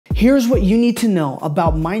Here's what you need to know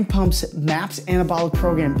about Mind Pump's MAPS Anabolic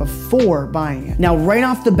Program before buying it. Now, right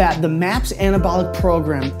off the bat, the MAPS Anabolic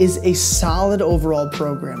Program is a solid overall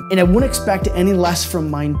program, and I wouldn't expect any less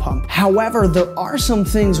from Mind Pump. However, there are some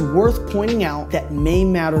things worth pointing out that may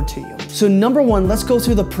matter to you. So number one, let's go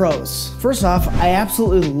through the pros. First off, I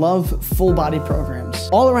absolutely love full body programs.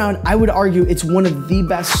 All around, I would argue it's one of the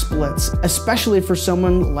best splits, especially for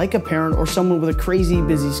someone like a parent or someone with a crazy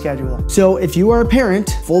busy schedule. So if you are a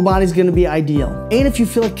parent, full body is gonna be ideal. And if you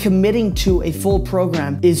feel like committing to a full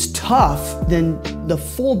program is tough, then the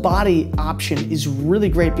full body option is really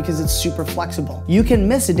great because it's super flexible. You can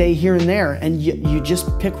miss a day here and there and you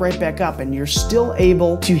just pick right back up, and you're still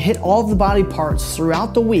able to hit all of the body parts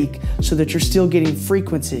throughout the week so that you're still getting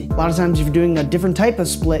frequency. A lot of times if you're doing a different type of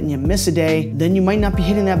split and you miss a day, then you might not be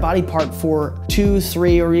hitting that body part for 2,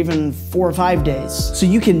 3, or even 4 or 5 days. So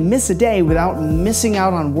you can miss a day without missing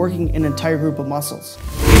out on working an entire group of muscles.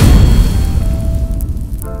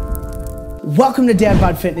 Welcome to Dad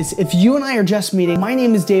Bod Fitness. If you and I are just meeting, my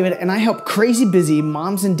name is David and I help crazy busy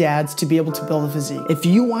moms and dads to be able to build a physique. If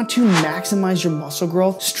you want to maximize your muscle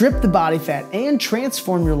growth, strip the body fat, and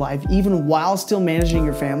transform your life even while still managing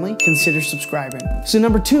your family, consider subscribing. So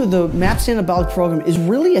number two, the MAPS Anabolic Program is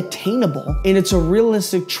really attainable and it's a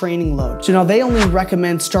realistic training load. So now they only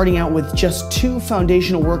recommend starting out with just 2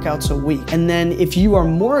 foundational workouts a week. And then if you are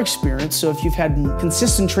more experienced, so if you've had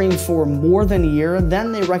consistent training for more than a year,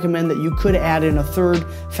 then they recommend that you could add in a 3rd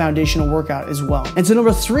foundational workout as well. And so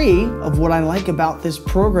number 3 of what I like about this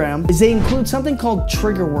program is they include something called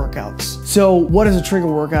trigger workouts. So what is a trigger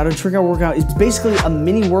workout? A trigger workout is basically a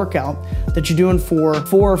mini workout that you're doing for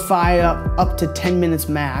 4 or 5 up to 10 minutes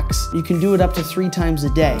max. You can do it up to 3 times a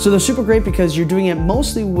day. So they're super great because you're doing it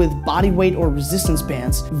mostly with body weight or resistance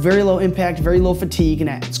bands. Very low impact, very low fatigue, and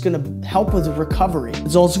it's gonna help with recovery.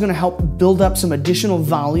 It's also gonna help build up some additional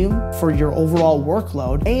volume for your overall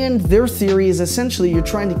workload. And their theory is essentially you're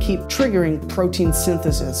trying to keep triggering protein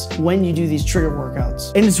synthesis when you do these trigger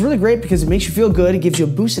workouts. And it's really great because it makes you feel good, it gives you a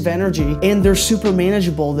boost of energy, and they're super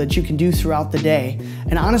manageable that you can do throughout the day.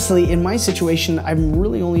 And honestly, in my situation, I'm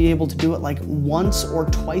really only able to do it like once or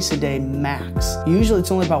twice a day max. Usually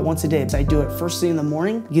it's only about once a day. I do it first thing in the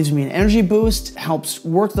morning. It gives me an energy boost, helps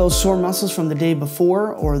work those sore muscles from the day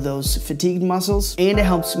before or those fatigued muscles, and it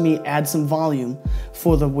helps me add some volume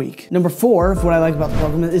for the week. Number 4 of what I like about the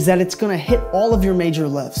program is that it's gonna hit all of your major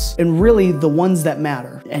lifts and really the ones that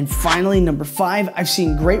matter. And finally, number 5, I've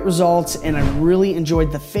seen great results and I really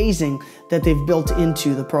enjoyed the phasing that they've built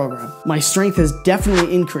into the program. My strength has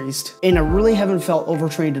definitely increased and I really haven't felt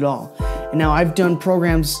overtrained at all. And now I've done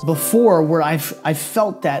programs before where I've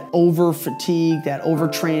felt that over fatigue, that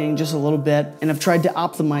overtraining just a little bit, and I've tried to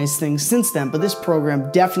optimize things since then, but this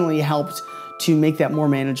program definitely helped to make that more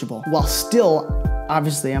manageable while still,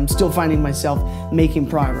 obviously, I'm still finding myself making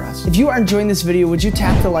progress. If you are enjoying this video, would you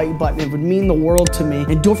tap the like button? It would mean the world to me.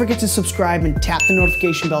 And don't forget to subscribe and tap the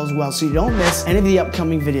notification bell as well so you don't miss any of the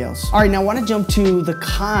upcoming videos. All right, now I want to jump to the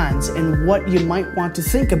cons and what you might want to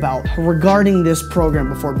think about regarding this program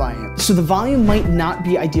before buying it. So the volume might not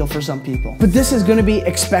be ideal for some people, but this is going to be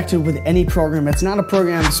expected with any program. It's not a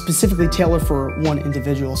program specifically tailored for one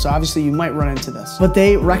individual, so obviously you might run into this. But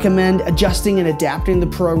they recommend adjusting and adapting the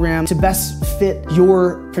program to best fit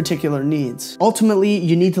your particular needs. Ultimately,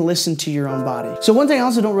 you need to listen to your own body. So one thing I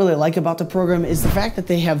also don't really like about the program is the fact that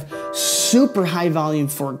they have super high volume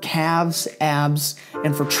for calves, abs,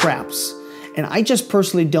 and for traps. And I just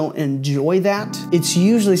personally don't enjoy that. It's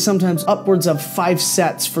usually sometimes upwards of 5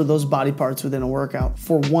 sets for those body parts within a workout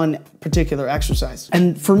for one particular exercise.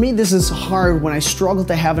 And for me, this is hard when I struggle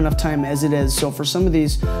to have enough time as it is. So for some of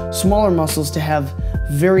these smaller muscles to have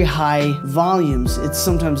very high volumes, it's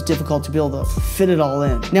sometimes difficult to be able to fit it all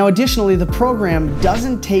in. Now, additionally, the program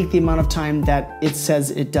doesn't take the amount of time that it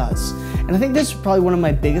says it does. And I think this is probably one of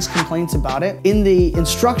my biggest complaints about it. In the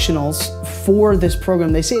instructionals for this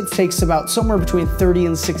program, they say it takes about somewhere between 30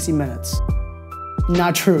 and 60 minutes.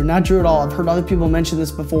 Not true, not true at all. I've heard other people mention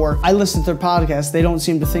this before. I listen to their podcasts, they don't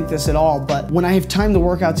seem to think this at all, but when I have timed the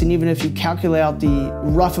workouts, and even if you calculate out the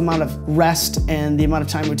rough amount of rest and the amount of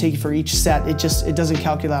time it would take you for each set, it doesn't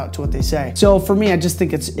calculate out to what they say. So for me, I just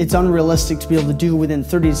think it's unrealistic to be able to do within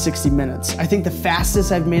 30 to 60 minutes. I think the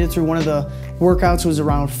fastest I've made it through one of the workouts was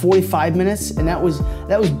around 45 minutes, and that was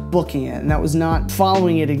booking it, and that was not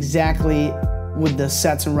following it exactly with the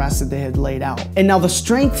sets and rests that they had laid out. And now the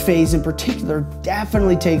strength phase in particular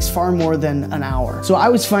definitely takes far more than an hour. So I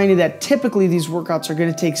was finding that typically these workouts are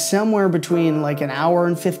gonna take somewhere between like an hour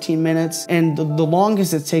and 15 minutes, and the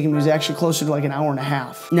longest it's taken me was actually closer to like an hour and a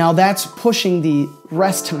half. Now that's pushing the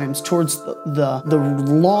rest times towards the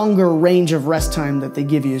longer range of rest time that they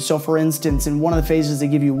give you. So for instance, in one of the phases, they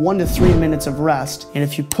give you 1 to 3 minutes of rest. And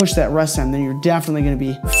if you push that rest time, then you're definitely gonna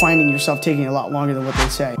be finding yourself taking a lot longer than what they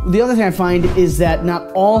say. The other thing I find is that not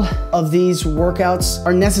all of these workouts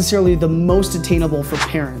are necessarily the most attainable for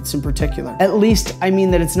parents in particular. At least, I mean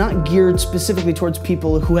that it's not geared specifically towards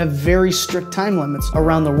people who have very strict time limits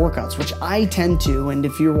around their workouts, which I tend to, and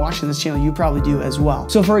if you're watching this channel, you probably do as well.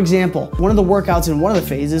 So for example, one of the workouts in one of the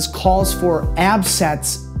phases calls for ab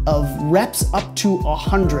sets of reps up to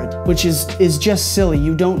 100, which is just silly.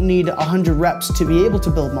 You don't need 100 reps to be able to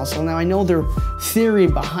build muscle. Now I know their theory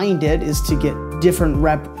behind it is to get different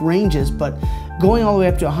rep ranges, but going all the way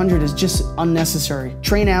up to 100 is just unnecessary.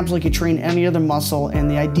 Train abs like you train any other muscle, and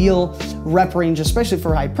the ideal rep range, especially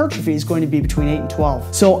for hypertrophy, is going to be between 8 and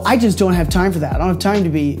 12. So I just don't have time for that. I don't have time to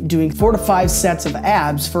be doing 4 to 5 sets of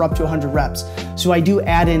abs for up to 100 reps. So I do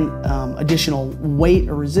add in additional weight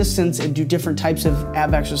or resistance and do different types of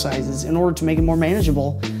ab exercises in order to make it more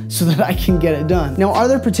manageable so that I can get it done. Now, are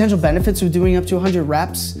there potential benefits of doing up to 100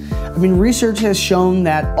 reps? I mean, research has shown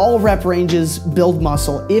that all rep ranges build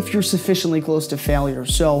muscle if you're sufficiently close to failure.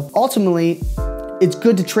 So ultimately, it's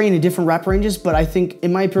good to train in different rep ranges, but I think,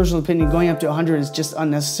 in my personal opinion, going up to 100 is just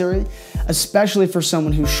unnecessary, especially for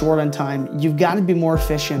someone who's short on time. You've got to be more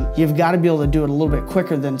efficient. You've got to be able to do it a little bit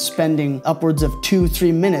quicker than spending upwards of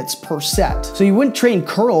 2-3 minutes per set. So you wouldn't train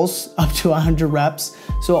curls up to 100 reps.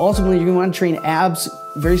 So ultimately, you're going to want to train abs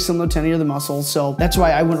very similar to any other muscles, so that's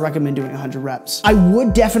why I wouldn't recommend doing 100 reps. I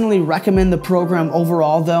would definitely recommend the program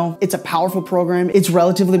overall though. It's a powerful program, it's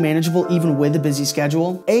relatively manageable even with a busy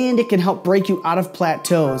schedule, and it can help break you out of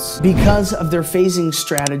plateaus because of their phasing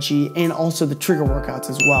strategy and also the trigger workouts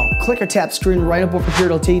as well. Click or tap screen right up over here,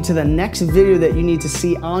 it'll take you to the next video that you need to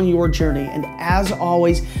see on your journey, and as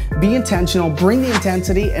always, be intentional, bring the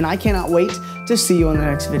intensity, and I cannot wait to see you in the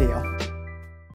next video.